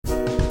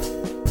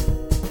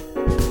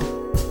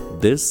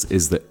This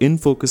is the In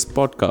Focus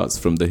podcast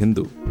from The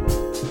Hindu.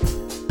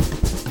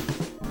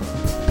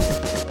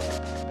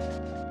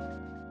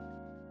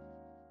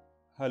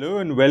 Hello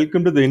and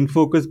welcome to the In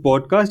Focus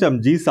podcast.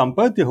 I'm G.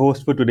 Sampath, your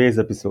host for today's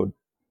episode.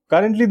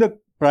 Currently, the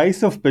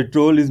price of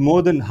petrol is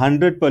more than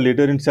 100 per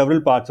litre in several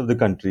parts of the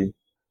country.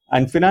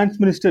 And Finance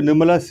Minister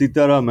Nirmala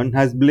Sitharaman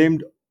has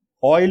blamed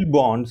oil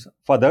bonds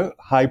for the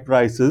high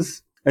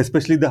prices,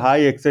 especially the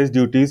high excise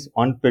duties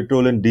on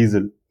petrol and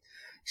diesel.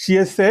 She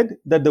has said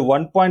that the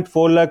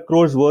 1.4 lakh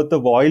crores worth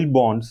of oil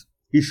bonds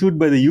issued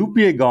by the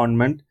UPA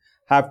government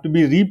have to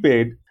be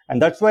repaid,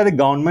 and that's why the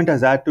government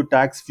has had to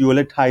tax fuel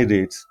at high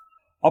rates.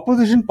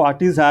 Opposition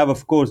parties have,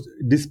 of course,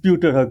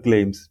 disputed her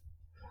claims.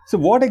 So,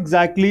 what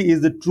exactly is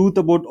the truth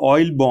about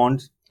oil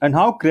bonds, and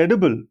how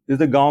credible is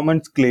the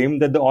government's claim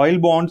that the oil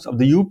bonds of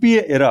the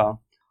UPA era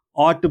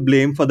are to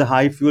blame for the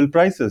high fuel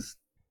prices?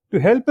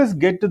 To help us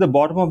get to the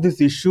bottom of this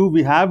issue,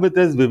 we have with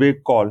us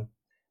Vivek Kaul.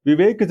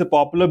 Vivek is a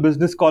popular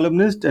business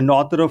columnist and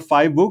author of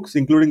 5 books,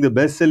 including the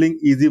best-selling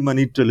Easy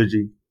Money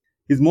trilogy.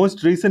 His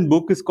most recent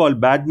book is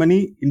called Bad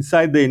Money: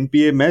 Inside the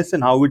NPA Mess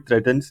and How It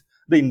Threatens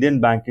the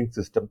Indian Banking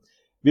System.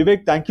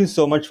 Vivek, thank you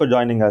so much for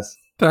joining us.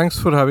 Thanks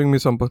for having me,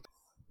 Sampath.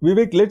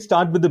 Vivek, let's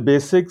start with the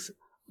basics.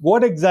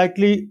 What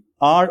exactly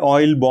are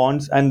oil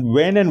bonds, and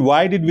when and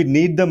why did we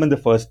need them in the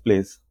first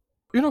place?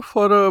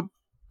 For a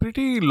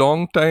pretty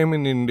long time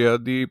in India,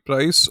 the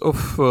price of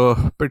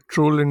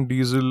petrol and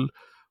diesel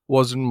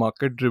wasn't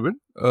market driven.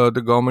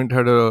 The government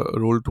had a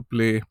role to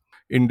play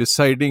in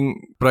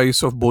deciding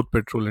price of both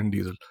petrol and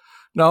diesel.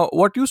 Now,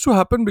 what used to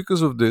happen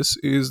because of this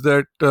is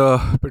that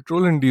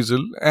petrol and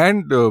diesel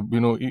and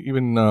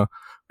even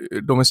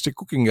domestic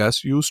cooking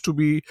gas used to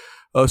be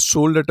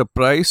sold at a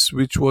price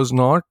which was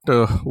not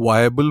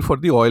viable for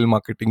the oil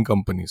marketing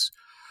companies.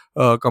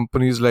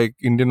 Companies like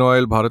Indian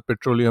Oil, Bharat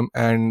Petroleum,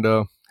 and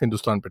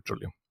Hindustan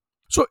Petroleum.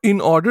 So,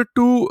 in order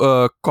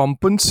to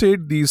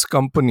compensate these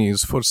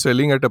companies for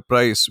selling at a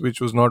price which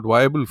was not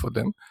viable for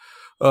them,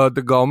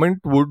 the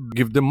government would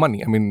give them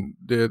money. I mean,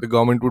 the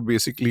government would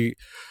basically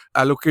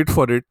allocate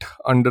for it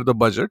under the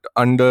budget,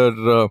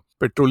 under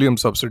petroleum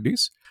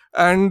subsidies.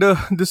 And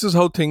this is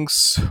how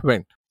things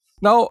went.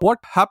 Now, what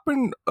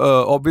happened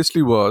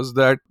obviously was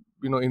that,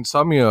 in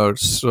some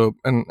years,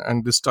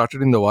 and this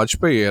started in the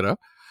Vajpayee era,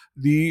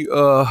 the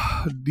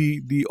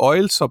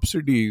oil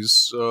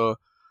subsidies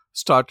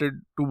started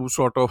to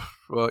sort of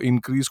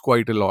increase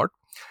quite a lot,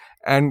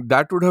 and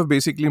that would have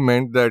basically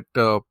meant that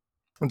the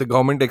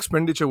government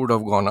expenditure would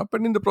have gone up,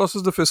 and in the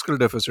process the fiscal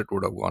deficit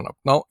would have gone up.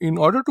 Now, in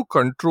order to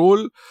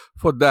control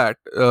for that,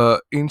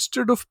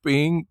 instead of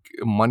paying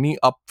money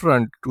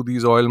upfront to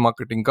these oil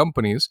marketing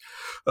companies,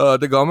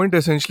 the government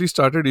essentially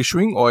started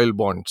issuing oil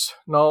bonds.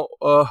 Now,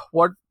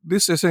 what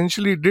this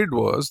essentially did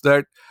was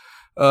that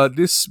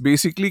this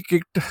basically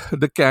kicked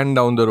the can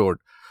down the road.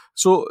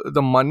 So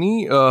the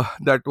money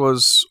that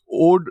was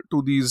owed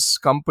to these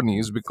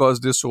companies, because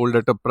they sold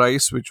at a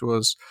price which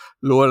was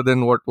lower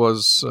than what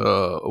was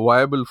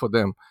viable for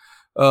them,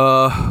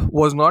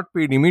 was not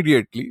paid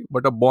immediately,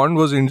 but a bond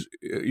was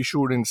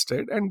issued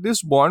instead, and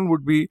this bond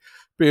would be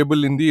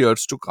payable in the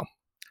years to come.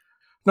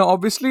 Now,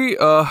 obviously,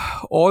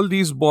 all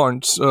these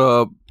bonds,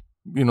 give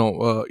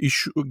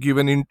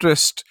an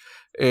interest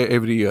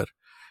every year,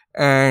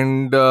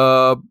 and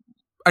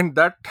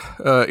that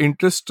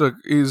interest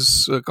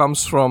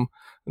comes from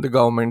the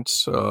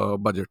government's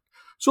budget.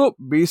 So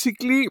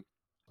basically,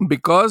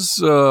 because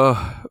at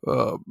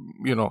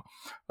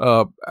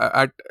a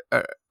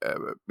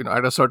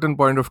certain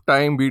point of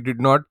time we did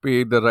not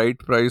pay the right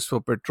price for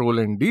petrol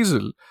and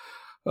diesel,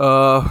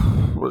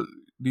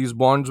 these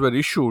bonds were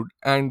issued,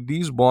 and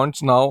these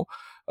bonds now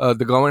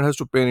the government has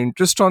to pay an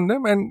interest on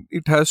them, and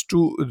it has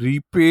to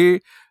repay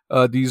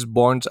these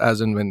bonds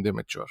as and when they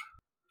mature.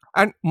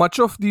 And much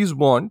of these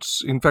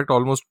bonds, in fact,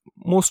 almost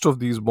most of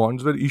these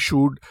bonds were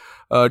issued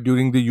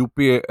during the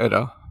UPA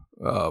era,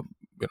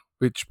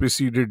 which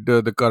preceded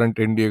the current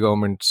NDA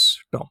government's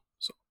term.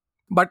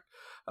 But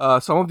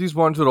some of these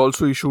bonds were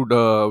also issued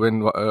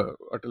when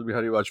Atal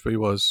Bihari Vajpayee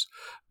was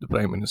the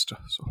Prime Minister.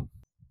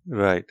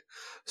 Right.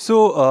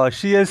 So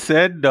she has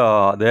said,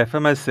 the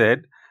FM has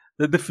said,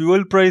 that the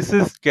fuel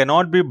prices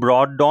cannot be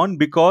brought down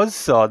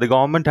because the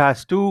government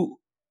has to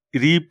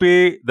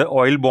repay the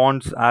oil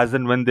bonds as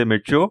and when they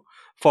mature,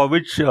 for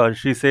which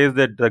she says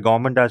that the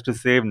government has to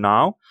save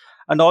now,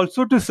 and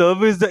also to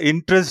service the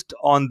interest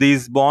on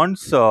these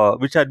bonds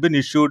which had been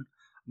issued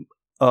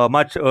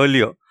much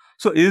earlier.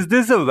 So, is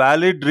this a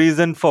valid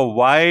reason for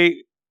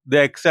why the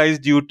excise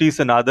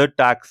duties and other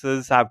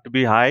taxes have to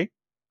be high?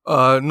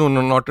 No,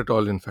 not at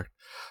all, in fact.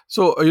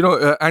 So,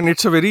 and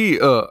it's a very,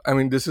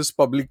 this is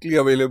publicly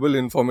available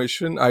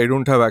information. I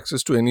don't have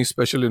access to any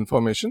special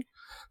information.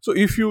 So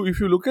if you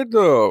look at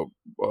the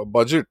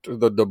budget,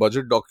 the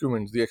budget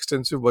documents, the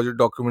extensive budget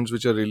documents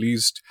which are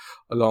released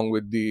along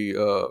with the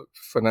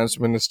finance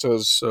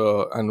minister's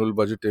annual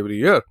budget every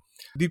year,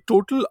 the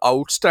total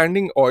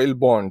outstanding oil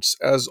bonds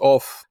as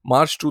of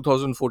March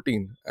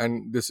 2014,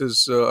 and this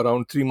is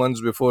around 3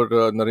 months before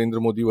Narendra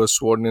Modi was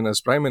sworn in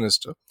as Prime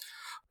Minister,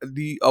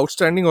 the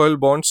outstanding oil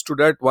bonds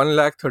stood at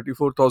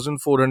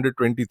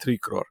 1,34,423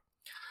 crore.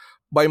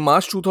 By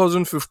March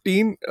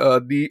 2015,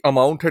 the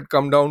amount had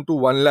come down to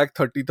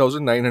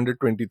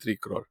 1,30,923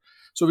 crore.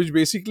 So, which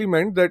basically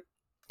meant that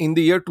in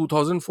the year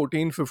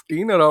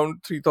 2014-15,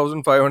 around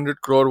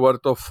 3,500 crore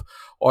worth of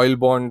oil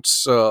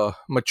bonds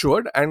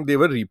matured and they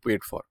were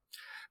repaid for.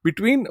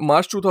 Between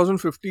March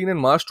 2015 and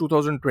March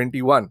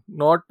 2021,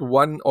 not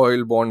one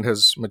oil bond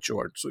has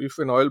matured. So, if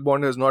an oil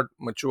bond has not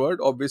matured,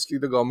 obviously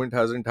the government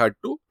hasn't had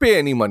to pay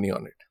any money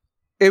on it.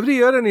 Every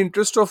year, an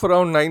interest of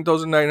around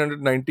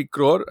 9,990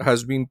 crore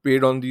has been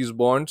paid on these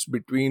bonds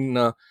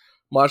between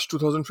March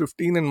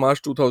 2015 and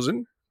March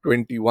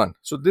 2021.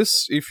 So,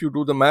 this, if you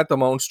do the math,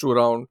 amounts to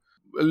around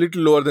a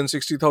little lower than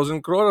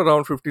 60,000 crore,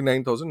 around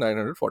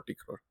 59,940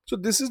 crore. So,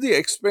 this is the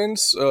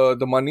expense,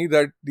 the money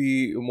that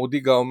the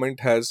Modi government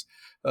has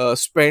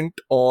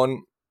spent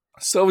on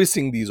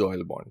servicing these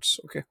oil bonds.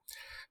 Okay.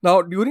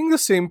 Now, during the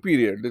same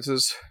period, this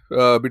is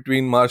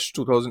between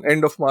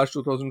end of March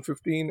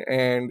 2015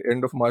 and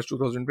end of March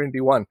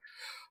 2021,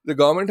 the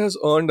government has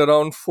earned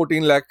around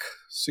 14 lakh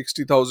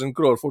 60,000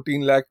 crore,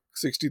 14 lakh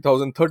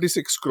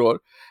 60,036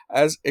 crore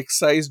as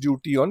excise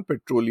duty on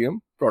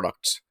petroleum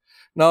products.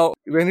 Now,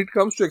 when it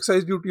comes to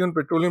excise duty on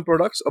petroleum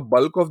products, a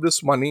bulk of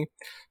this money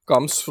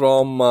comes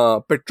from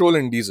petrol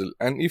and diesel.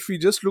 And if we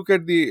just look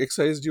at the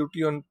excise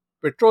duty on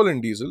petrol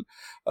and diesel,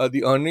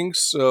 the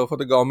earnings for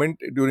the government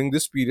during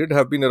this period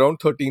have been around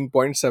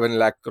 13.7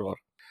 lakh crore.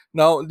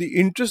 Now, the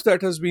interest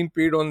that has been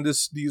paid on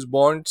these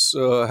bonds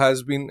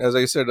has been, as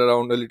I said,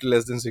 around a little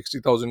less than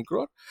 60,000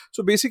 crore.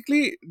 So,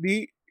 basically,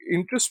 the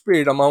interest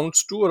paid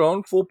amounts to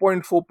around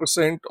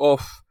 4.4%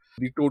 of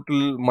the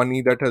total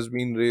money that has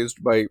been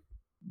raised by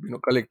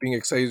collecting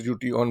excise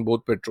duty on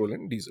both petrol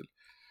and diesel.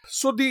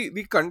 So, the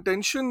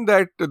contention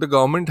that the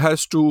government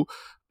has to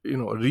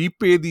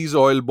repay these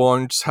oil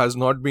bonds has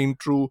not been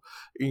true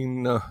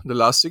in the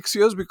last 6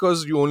 years,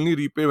 because you only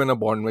repay when a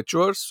bond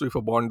matures. So if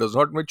a bond does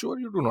not mature,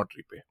 you do not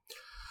repay.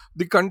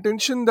 The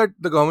contention that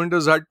the government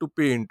has had to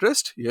pay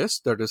interest,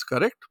 yes, that is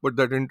correct, but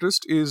that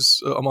interest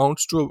is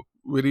amounts to a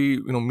very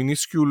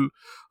minuscule,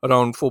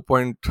 around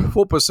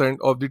 4.4%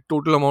 of the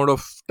total amount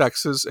of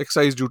taxes,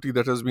 excise duty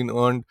that has been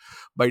earned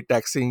by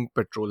taxing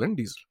petrol and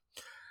diesel.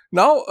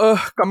 Now,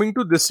 coming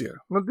to this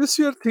year. Now, this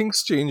year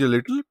things change a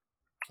little.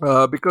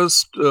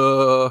 Because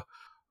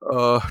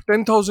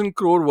 10,000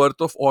 crore worth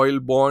of oil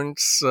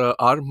bonds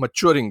are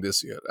maturing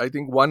this year. I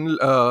think one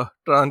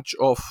tranche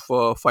of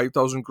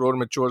 5,000 crore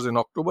matures in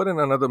October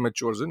and another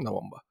matures in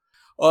November.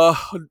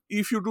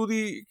 If you do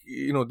the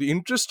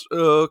interest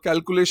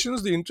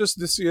calculations, the interest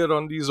this year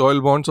on these oil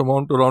bonds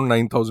amount to around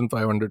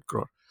 9,500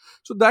 crore.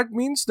 So that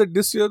means that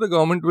this year the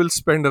government will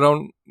spend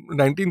around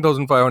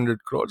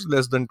 19,500 crores,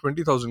 less than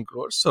 20,000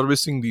 crores,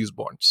 servicing these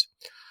bonds.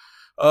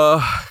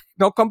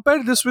 Now,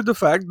 compare this with the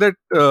fact that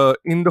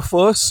in the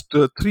first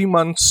 3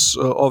 months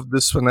of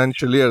this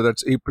financial year,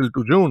 that's April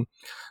to June,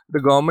 the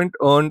government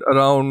earned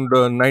around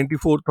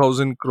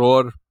 94,000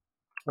 crore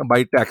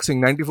by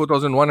taxing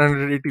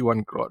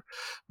 94,181 crore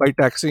by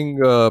taxing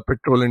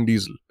petrol and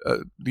diesel,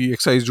 the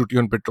excise duty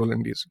on petrol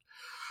and diesel.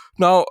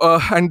 Now,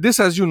 and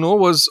this, as you know,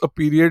 was a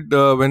period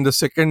when the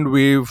second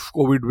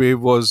COVID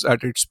wave, was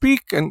at its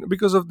peak, and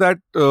because of that,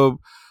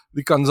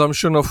 the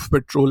consumption of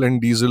petrol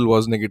and diesel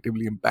was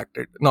negatively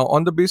impacted. Now,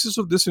 on the basis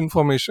of this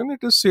information,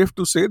 it is safe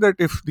to say that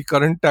if the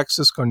current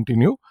taxes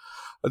continue,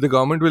 the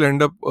government will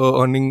end up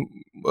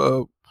earning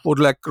 4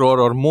 lakh crore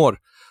or more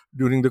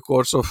during the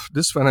course of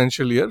this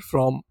financial year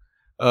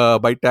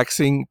by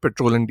taxing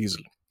petrol and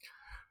diesel.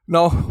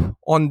 Now,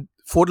 on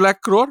 4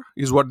 lakh crore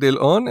is what they'll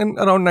earn, and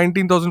around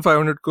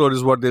 19,500 crore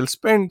is what they'll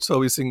spend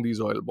servicing these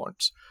oil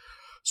bonds.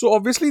 So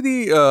obviously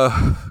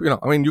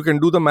you can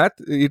do the math.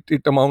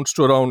 It amounts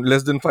to around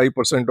less than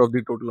 5% of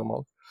the total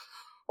amount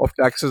of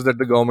taxes that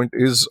the government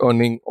is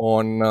earning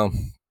on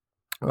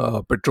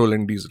petrol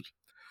and diesel.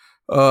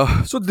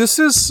 So this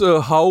is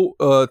how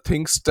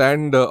things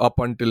stand up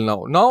until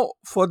now. Now,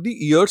 for the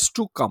years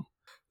to come.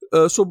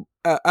 As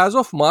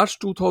of March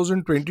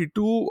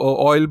 2022,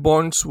 oil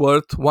bonds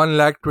worth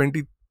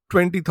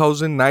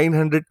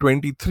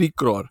 1,20,923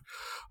 crore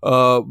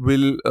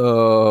will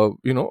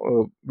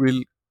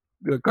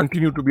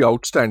continue to be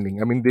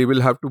outstanding. I mean, they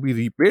will have to be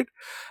repaid,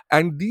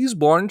 and these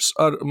bonds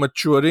are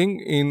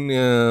maturing in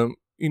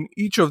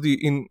each of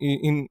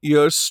in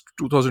years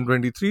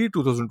 2023,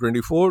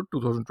 2024,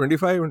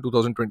 2025, and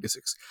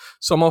 2026.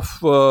 Some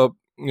of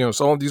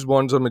these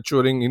bonds are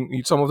maturing in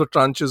each. Some of the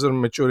tranches are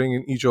maturing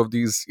in each of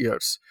these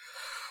years.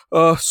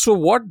 So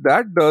what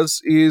that does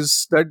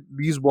is that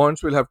these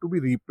bonds will have to be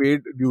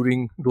repaid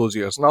during those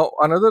years. Now,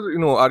 another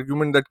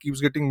argument that keeps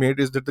getting made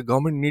is that the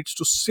government needs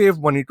to save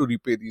money to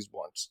repay these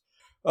bonds.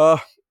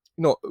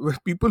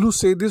 People who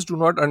say this do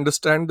not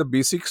understand the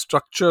basic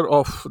structure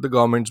of the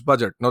government's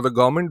budget. Now, the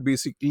government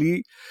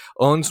basically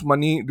earns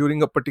money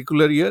during a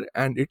particular year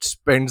and it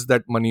spends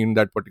that money in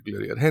that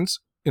particular year. Hence,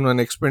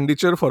 an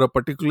expenditure for a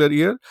particular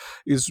year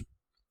is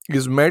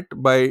is met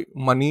by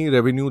money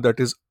revenue that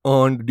is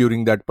earned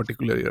during that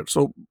particular year.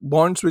 So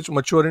bonds which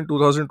mature in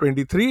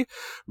 2023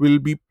 will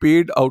be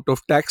paid out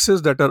of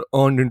taxes that are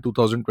earned in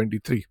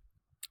 2023.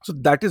 So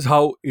that is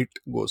how it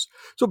goes.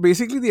 So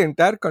basically the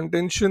entire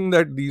contention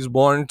that these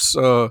bonds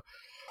that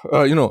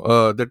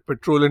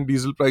petrol and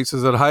diesel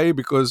prices are high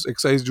because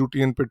excise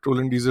duty on petrol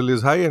and diesel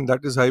is high, and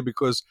that is high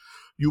because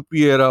UP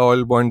era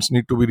oil bonds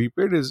need to be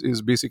repaid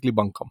is basically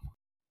bunkum.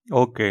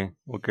 Okay,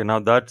 okay. Now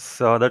that's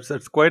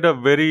quite a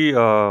very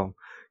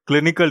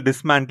clinical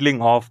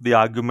dismantling of the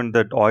argument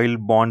that oil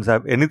bonds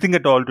have anything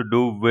at all to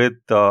do with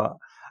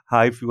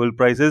high fuel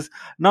prices.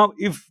 Now,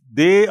 if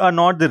they are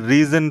not the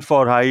reason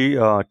for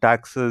high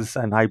taxes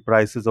and high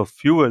prices of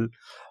fuel,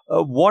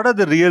 what are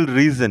the real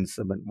reasons?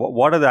 I mean,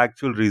 what are the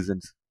actual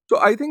reasons? So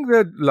I think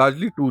there are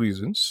largely two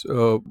reasons.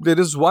 There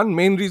is one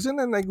main reason,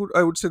 and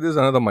I would say there's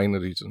another minor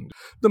reason.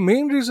 The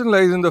main reason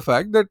lies in the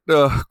fact that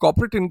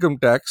corporate income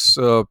tax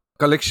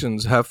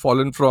collections have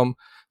fallen from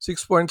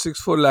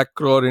 6.64 lakh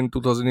crore in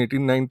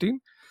 2018-19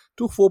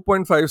 to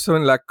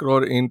 4.57 lakh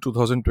crore in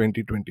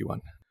 2020-21.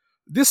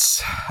 This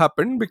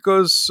happened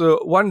because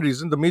one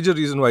reason, the major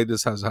reason why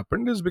this has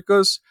happened is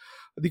because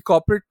the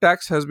corporate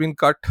tax has been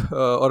cut,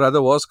 or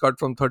rather was cut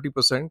from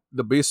 30%.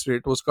 The base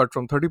rate was cut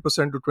from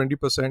 30% to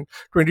 20%,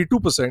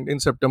 22% in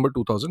September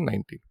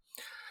 2019.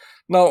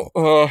 Now,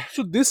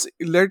 so this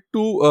led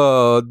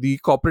to the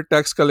corporate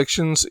tax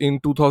collections in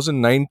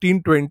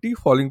 2019-20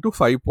 falling to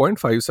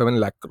 5.57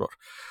 lakh crore.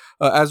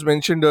 As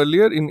mentioned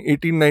earlier, in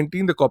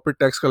 18-19, the corporate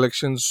tax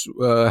collections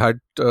had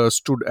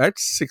stood at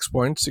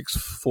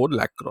 6.64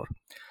 lakh crore.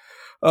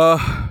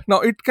 Now,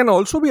 it can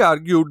also be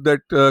argued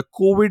that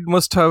COVID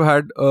must have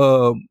had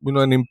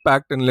an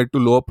impact and led to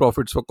lower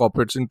profits for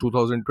corporates in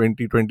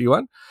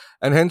 2020-21,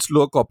 and hence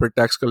lower corporate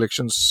tax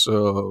collections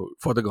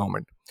for the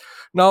government.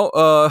 Now,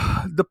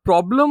 the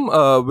problem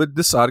with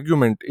this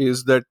argument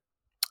is that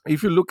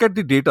if you look at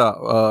the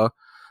data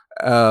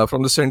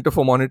from the Center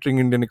for Monitoring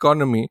Indian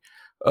Economy,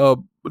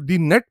 the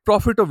net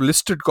profit of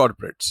listed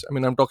corporates, I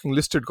mean, I'm talking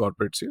listed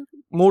corporates here,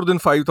 more than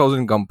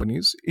 5,000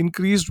 companies,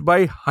 increased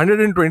by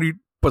 120%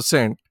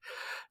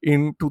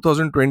 in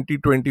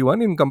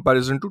 2020-21 in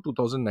comparison to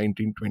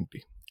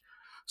 2019-20.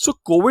 So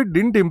COVID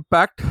didn't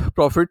impact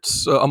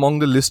profits among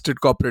the listed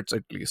corporates,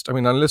 at least. I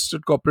mean,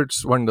 unlisted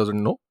corporates, one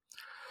doesn't know.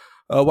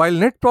 While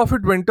net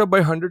profit went up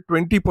by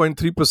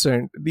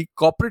 120.3%, the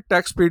corporate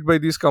tax paid by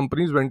these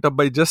companies went up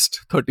by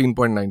just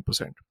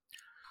 13.9%.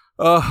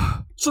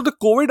 So the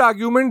COVID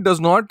argument does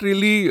not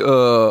really,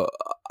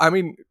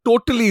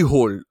 totally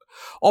hold.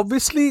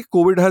 Obviously,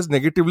 COVID has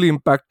negatively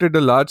impacted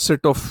a large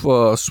set of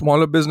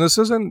smaller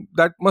businesses, and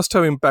that must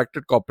have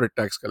impacted corporate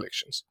tax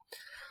collections.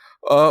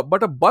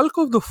 But a bulk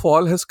of the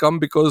fall has come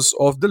because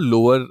of the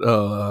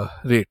lower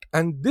rate,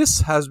 and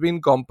this has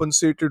been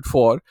compensated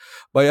for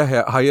by a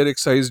higher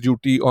excise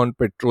duty on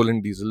petrol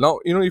and diesel. Now,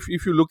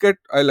 if you look at,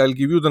 I'll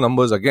give you the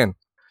numbers again.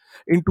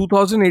 In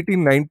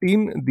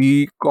 2018-19,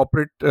 the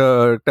corporate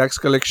tax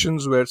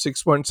collections were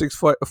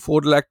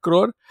 6.64 lakh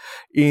crore.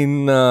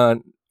 In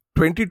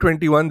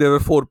 2021, they were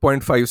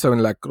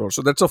 4.57 lakh crore.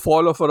 So that's a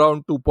fall of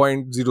around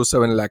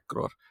 2.07 lakh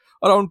crore,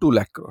 around 2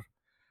 lakh crore.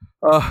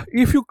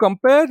 If you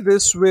compare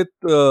this with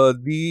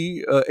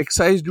the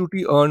excise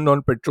duty earned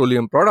on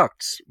petroleum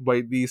products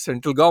by the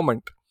central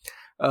government,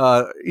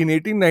 in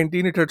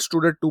 18-19 it had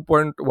stood at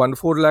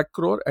 2.14 lakh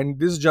crore, and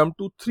this jumped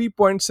to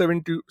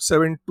 3.72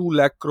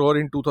 lakh crore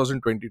in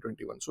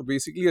 2020-21. So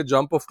basically a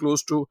jump of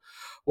close to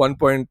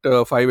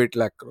 1.58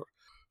 lakh crore.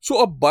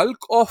 So a bulk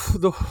of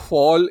the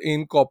fall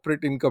in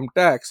corporate income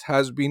tax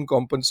has been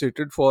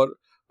compensated for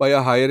by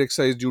a higher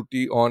excise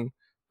duty on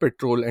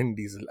petrol and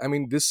diesel. I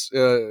mean, this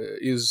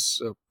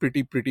is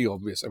pretty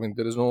obvious. I mean,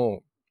 there is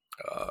no,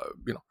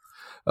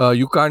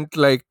 you can't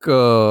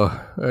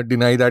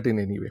deny that in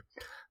any way.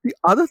 The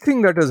other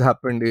thing that has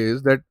happened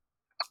is that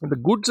the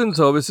goods and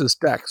services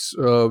tax,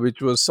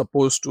 which was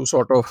supposed to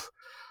sort of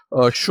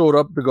shore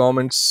up the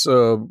government's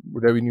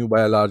revenue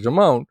by a large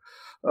amount,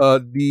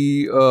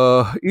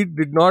 it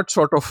did not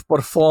sort of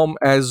perform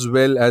as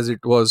well as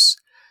it was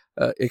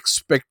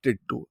expected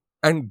to,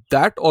 and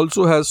that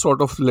also has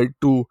sort of led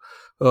to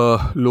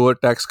lower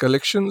tax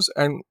collections.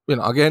 And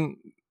again,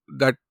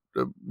 that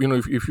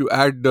if you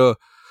add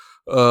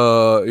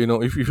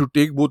if you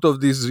take both of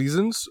these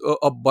reasons,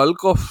 a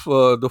bulk of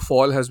the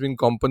fall has been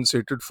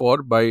compensated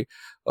for by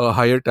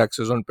higher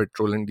taxes on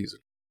petrol and diesel.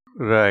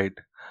 Right.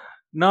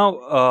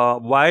 Now,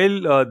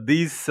 while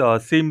these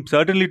seem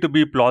certainly to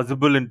be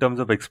plausible in terms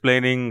of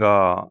explaining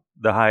the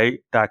high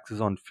taxes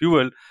on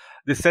fuel,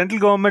 the central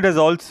government has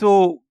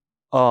also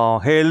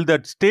held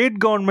that state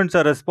governments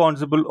are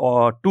responsible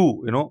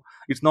too.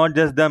 It's not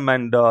just them,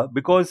 and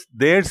because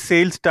their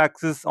sales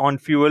taxes on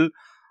fuel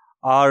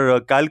are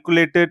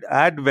calculated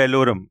ad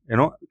valorem.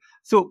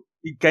 So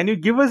can you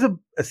give us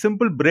a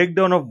simple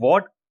breakdown of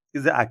what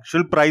is the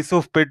actual price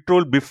of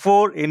petrol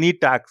before any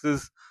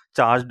taxes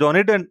charged on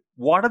it, and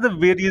what are the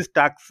various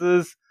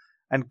taxes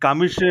and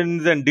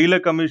commissions and dealer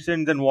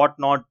commissions and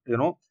whatnot,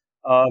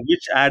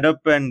 which add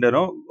up, and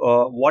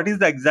what is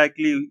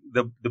exactly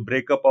the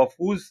breakup of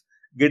who's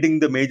getting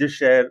the major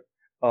share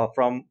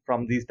from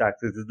these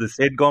taxes? Is it the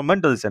state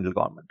government or the central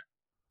government?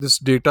 This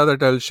data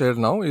that I'll share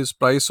now is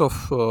price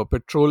of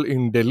petrol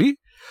in Delhi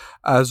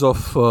as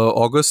of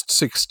August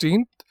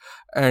 16th,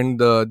 and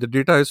the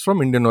data is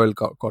from Indian Oil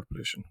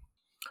Corporation.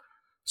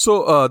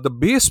 So the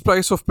base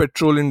price of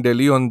petrol in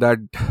Delhi on that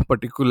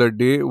particular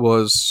day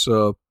was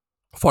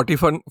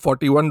 41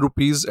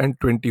 rupees and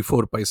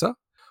 24 paisa.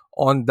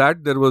 On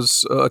that, there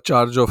was a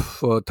charge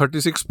of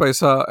 36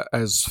 paisa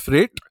as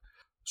freight.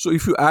 So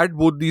if you add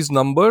both these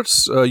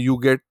numbers, you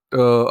get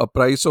a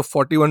price of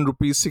 41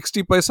 rupees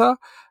 60 paisa.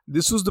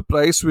 This was the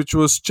price which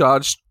was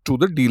charged to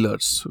the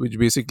dealers, which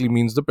basically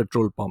means the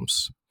petrol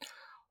pumps.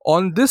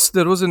 On this,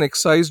 there was an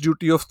excise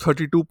duty of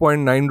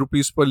 32.9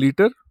 rupees per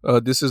litre.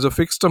 This is a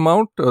fixed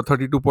amount,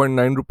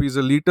 32.9 rupees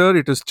a litre.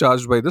 It is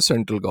charged by the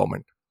central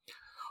government.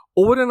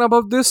 Over and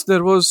above this,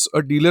 there was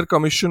a dealer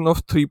commission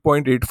of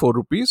 3.84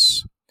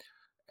 rupees.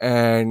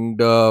 And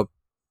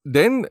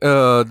then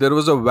there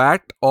was a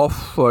VAT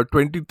of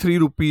 23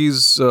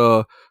 rupees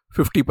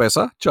 50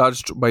 paisa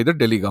charged by the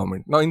Delhi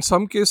government. Now, in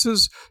some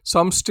cases,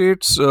 some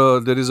states,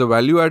 there is a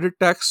value-added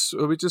tax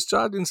which is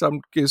charged.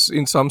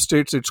 In some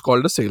states, it's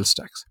called a sales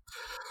tax.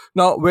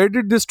 Now, where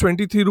did this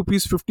 23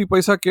 rupees 50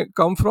 paisa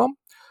come from?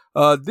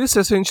 This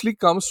essentially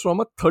comes from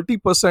a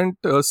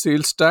 30%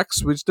 sales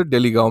tax which the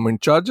Delhi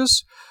government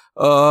charges.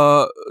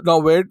 So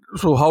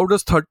how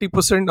does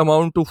 30%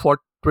 amount to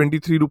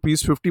 23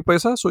 rupees 50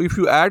 paisa? So if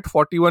you add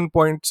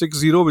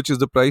 41.60, which is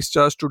the price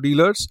charged to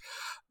dealers,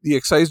 the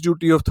excise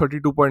duty of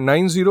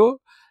 32.90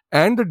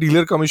 and the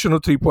dealer commission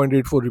of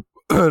 3.84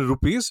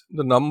 rupees,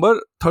 the number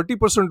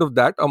 30% of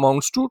that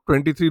amounts to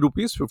 23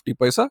 rupees 50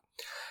 paisa.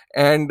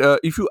 And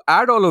if you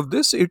add all of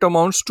this, it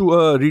amounts to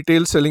a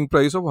retail selling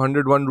price of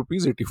 101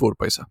 rupees 84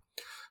 paisa.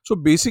 So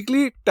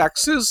basically,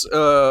 taxes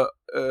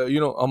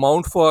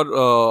amount for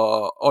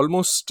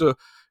almost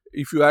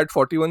if you add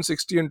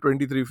 4160 and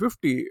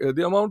 2350,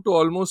 they amount to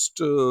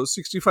almost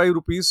 65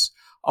 rupees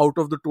out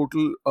of the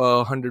total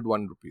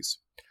 101 rupees.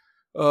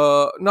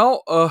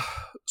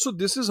 So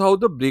this is how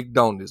the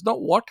breakdown is. Now,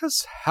 what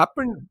has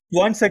happened?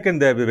 1 second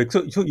there, Vivek.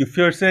 So if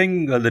you're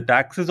saying the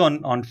taxes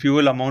on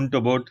fuel amount to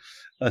about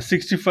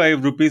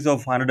 65 rupees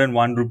of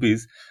 101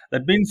 rupees,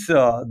 that means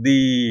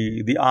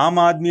the Aam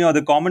Aadmi or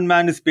the common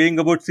man is paying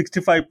about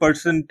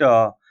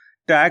 65%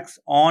 tax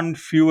on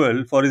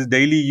fuel for his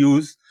daily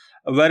use,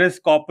 whereas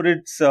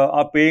corporates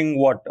are paying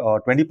what,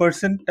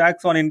 20%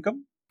 tax on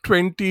income?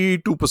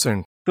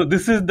 22%. So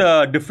this is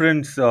the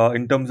difference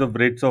in terms of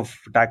rates of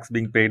tax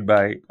being paid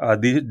by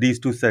these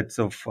two sets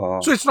of...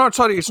 So it's not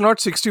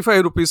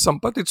 65 rupees,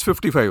 Sampath, it's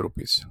 55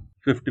 rupees.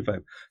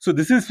 55. So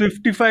this is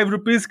 55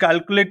 rupees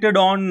calculated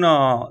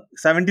on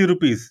 70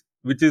 rupees,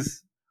 which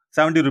is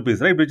 70 rupees,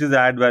 right? Which is the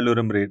ad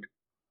valorem rate.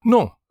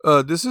 No,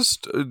 this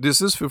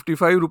is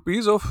 55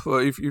 rupees of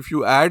if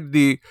you add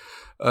the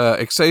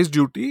excise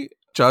duty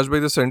charged by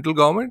the central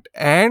government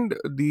and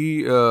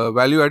the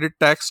value-added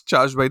tax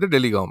charged by the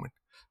Delhi government.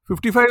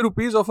 55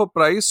 rupees of a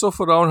price of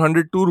around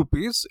 102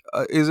 rupees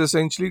is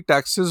essentially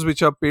taxes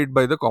which are paid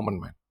by the common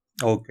man.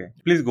 Okay,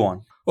 please go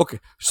on. Okay,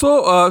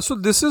 so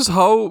this is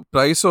how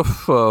price of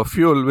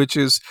fuel, which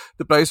is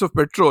the price of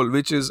petrol,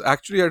 which is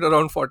actually at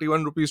around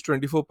 41 rupees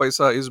 24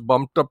 paisa, is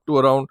bumped up to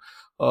around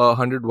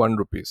 101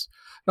 rupees.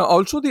 Now,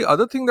 also the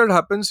other thing that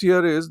happens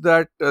here is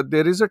that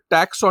there is a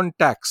tax on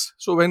tax.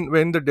 So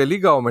when the Delhi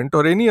government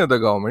or any other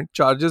government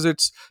charges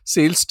its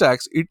sales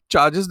tax, it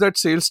charges that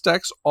sales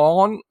tax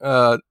on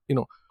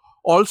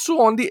also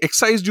on the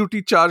excise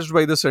duty charged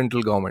by the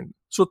central government.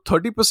 So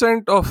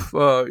 30% of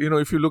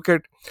if you look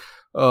at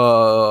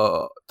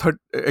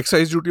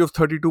excise duty of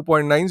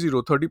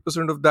 32.90,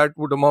 30% of that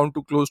would amount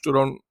to close to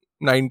around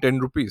 9-10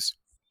 rupees.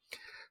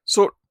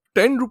 So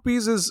 10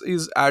 rupees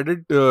is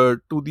added to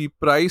the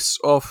price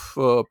of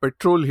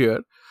petrol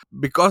here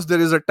because there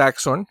is a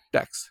tax on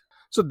tax.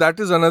 So that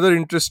is another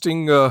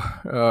interesting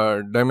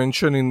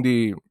dimension in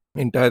the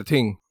entire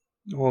thing.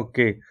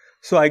 Okay.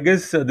 So I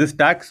guess this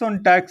tax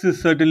on tax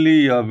is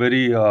certainly a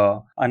very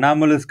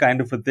anomalous kind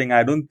of a thing.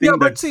 I don't think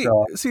that's...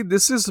 See,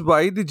 this is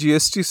why the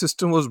GST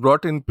system was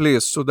brought in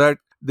place, so that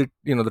the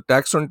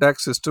tax on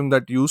tax system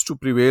that used to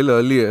prevail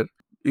earlier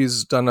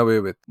is done away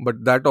with.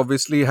 But that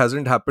obviously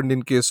hasn't happened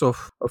in case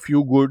of a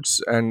few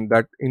goods, and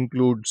that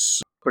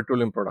includes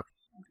petroleum products.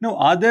 Now,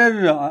 are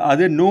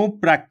there no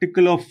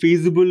practical or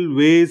feasible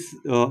ways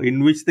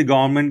in which the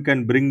government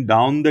can bring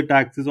down the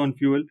taxes on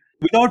fuel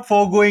without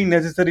foregoing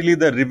necessarily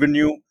the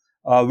revenue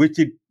which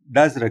it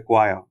does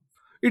require?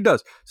 It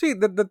does. See,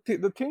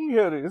 the thing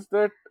here is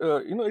that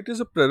it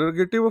is a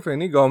prerogative of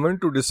any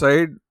government to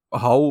decide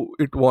how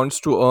it wants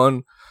to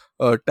earn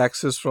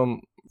taxes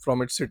from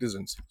its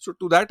citizens. So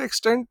to that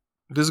extent,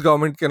 this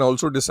government can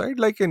also decide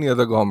like any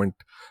other government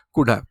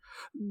could have.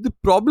 The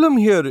problem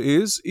here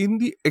is in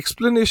the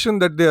explanation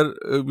that they are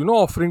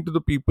offering to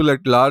the people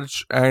at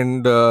large,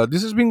 and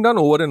this is being done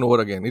over and over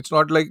again. It's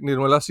not like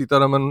Nirmala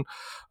Sitharaman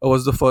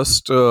was the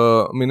first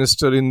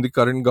minister in the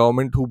current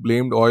government who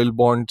blamed oil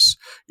bonds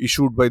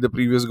issued by the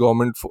previous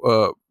government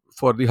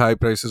for the high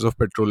prices of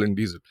petrol and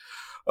diesel.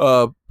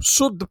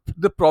 So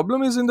the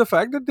problem is in the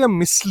fact that they are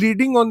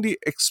misleading on the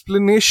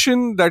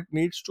explanation that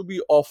needs to be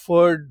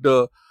offered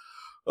to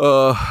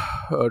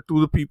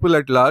the people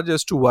at large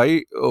as to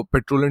why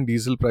petrol and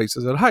diesel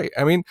prices are high.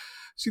 I mean,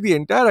 see, the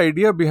entire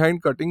idea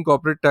behind cutting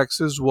corporate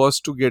taxes was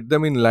to get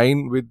them in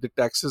line with the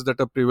taxes that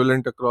are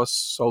prevalent across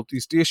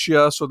Southeast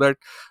Asia, so that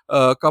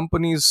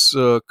companies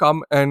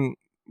come and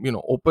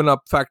open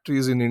up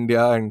factories in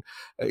India, and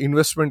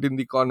investment in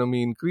the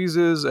economy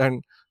increases,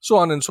 and so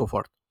on and so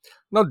forth.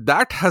 Now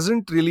that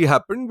hasn't really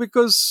happened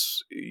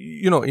because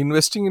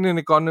investing in an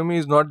economy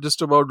is not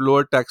just about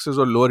lower taxes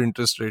or lower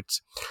interest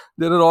rates.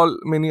 There are all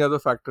many other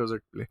factors at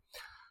play.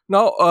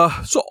 Now,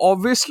 so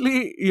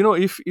obviously,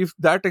 if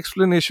that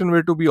explanation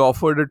were to be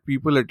offered at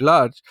people at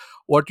large,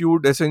 what you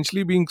would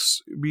essentially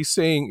be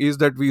saying is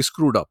that we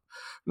screwed up.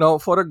 Now,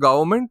 for a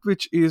government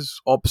which is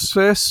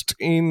obsessed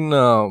in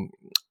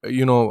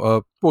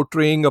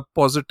portraying a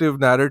positive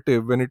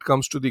narrative when it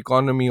comes to the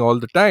economy all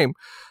the time,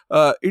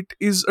 it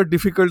is a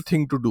difficult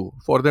thing to do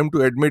for them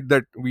to admit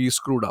that we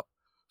screwed up.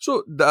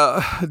 So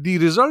the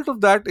result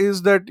of that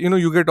is that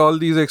you get all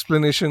these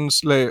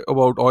explanations like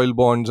about oil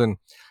bonds and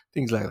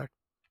things like that.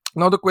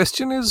 Now the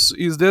question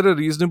is there a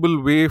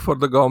reasonable way for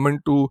the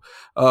government to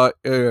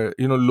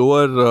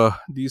lower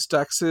these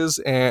taxes,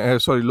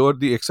 lower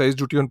the excise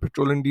duty on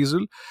petrol and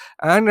diesel,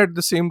 and at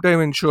the same time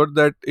ensure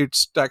that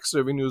its tax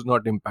revenue is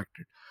not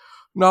impacted?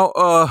 Now,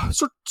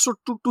 so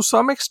to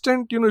some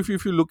extent, if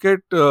you look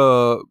at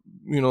the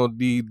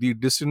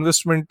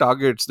disinvestment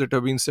targets that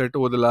have been set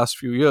over the last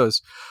few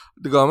years,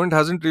 the government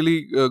hasn't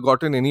really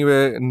gotten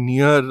anywhere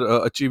near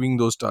achieving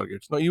those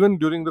targets. Now, even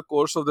during the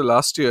course of the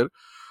last year,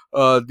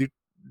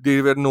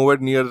 they were nowhere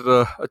near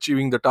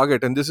achieving the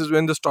target, and this is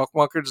when the stock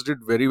markets did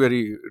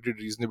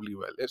reasonably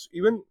well. Yes,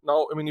 even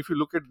now, I mean, if you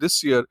look at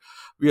this year,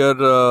 we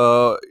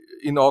are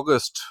in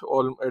August,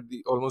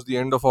 almost the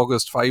end of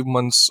August. 5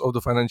 months of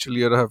the financial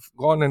year have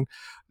gone, and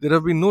there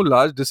have been no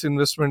large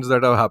disinvestments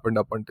that have happened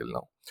up until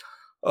now.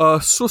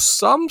 So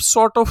some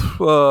sort of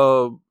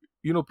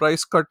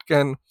price cut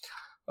can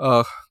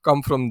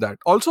come from that.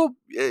 Also,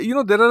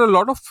 there are a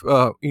lot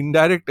of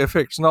indirect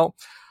effects. Now,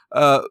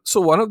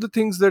 so one of the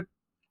things that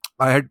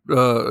I had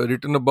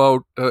written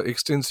about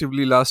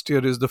extensively last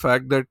year is the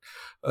fact that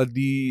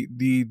the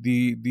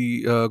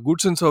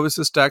goods and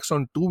services tax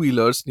on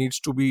two-wheelers needs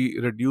to be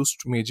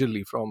reduced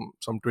majorly from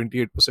some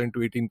 28% to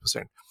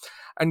 18%,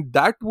 and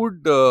that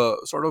would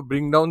sort of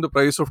bring down the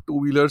price of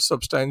two-wheelers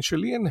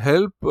substantially and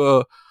help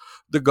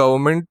the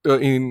government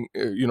in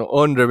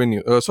earn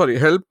revenue.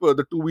 Help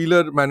the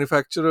two-wheeler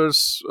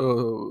manufacturers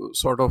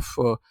sort of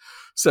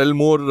sell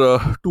more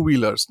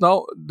two-wheelers.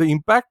 Now the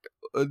impact.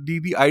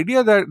 The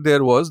idea that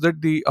there was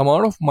that the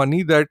amount of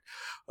money that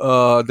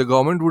the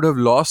government would have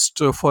lost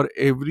for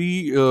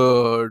every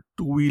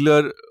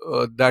two-wheeler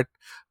that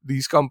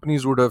these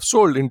companies would have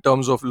sold in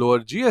terms of lower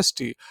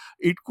GST,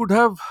 it could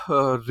have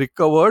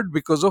recovered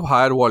because of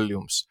higher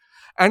volumes.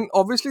 And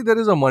obviously there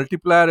is a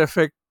multiplier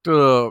effect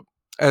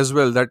as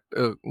well that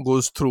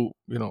goes through.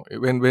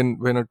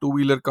 When a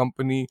two-wheeler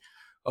company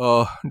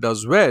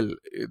does well,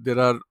 there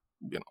are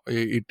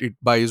it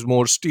buys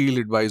more steel,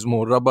 it buys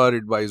more rubber,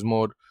 it buys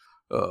more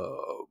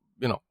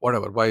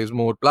buys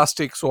more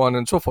plastic, so on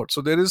and so forth. So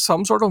there is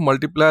some sort of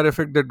multiplier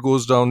effect that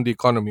goes down the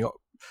economy.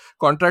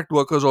 Contract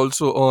workers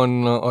also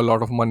earn a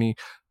lot of money,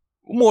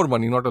 more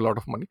money, not a lot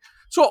of money.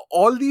 So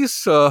all these,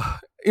 so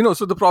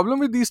the problem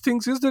with these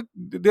things is that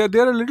they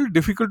are a little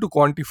difficult to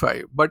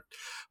quantify. But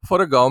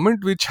for a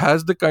government which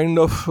has the kind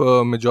of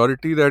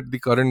majority that the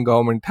current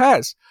government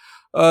has,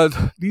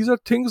 these are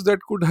things that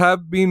could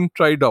have been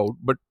tried out,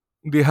 but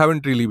they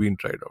haven't really been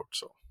tried out.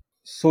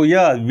 So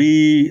yeah,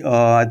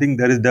 I think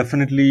there is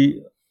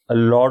definitely a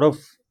lot of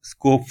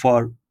scope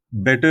for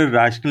better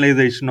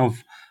rationalization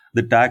of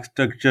the tax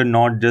structure,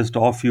 not just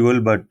of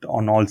fuel, but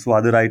on also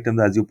other items,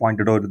 as you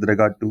pointed out, with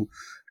regard to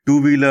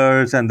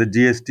two-wheelers and the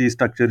GST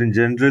structure in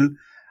general.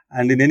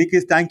 And in any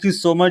case, thank you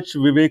so much,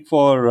 Vivek,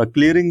 for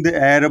clearing the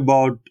air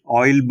about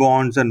oil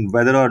bonds and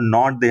whether or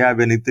not they have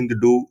anything to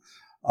do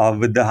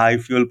with the high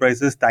fuel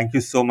prices. Thank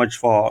you so much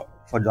for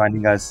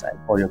joining us and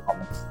for your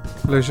comments.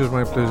 My pleasure,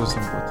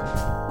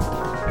 Sampath.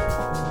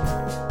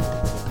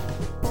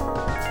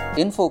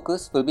 In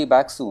Focus will be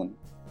back soon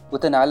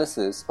with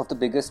analysis of the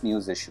biggest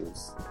news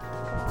issues.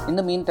 In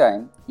the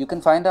meantime, you can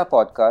find our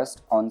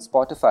podcast on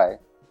Spotify,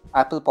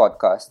 Apple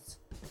Podcasts,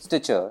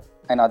 Stitcher,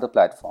 and other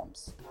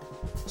platforms.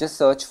 Just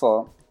search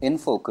for In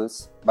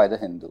Focus by The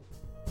Hindu.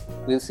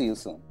 We'll see you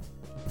soon.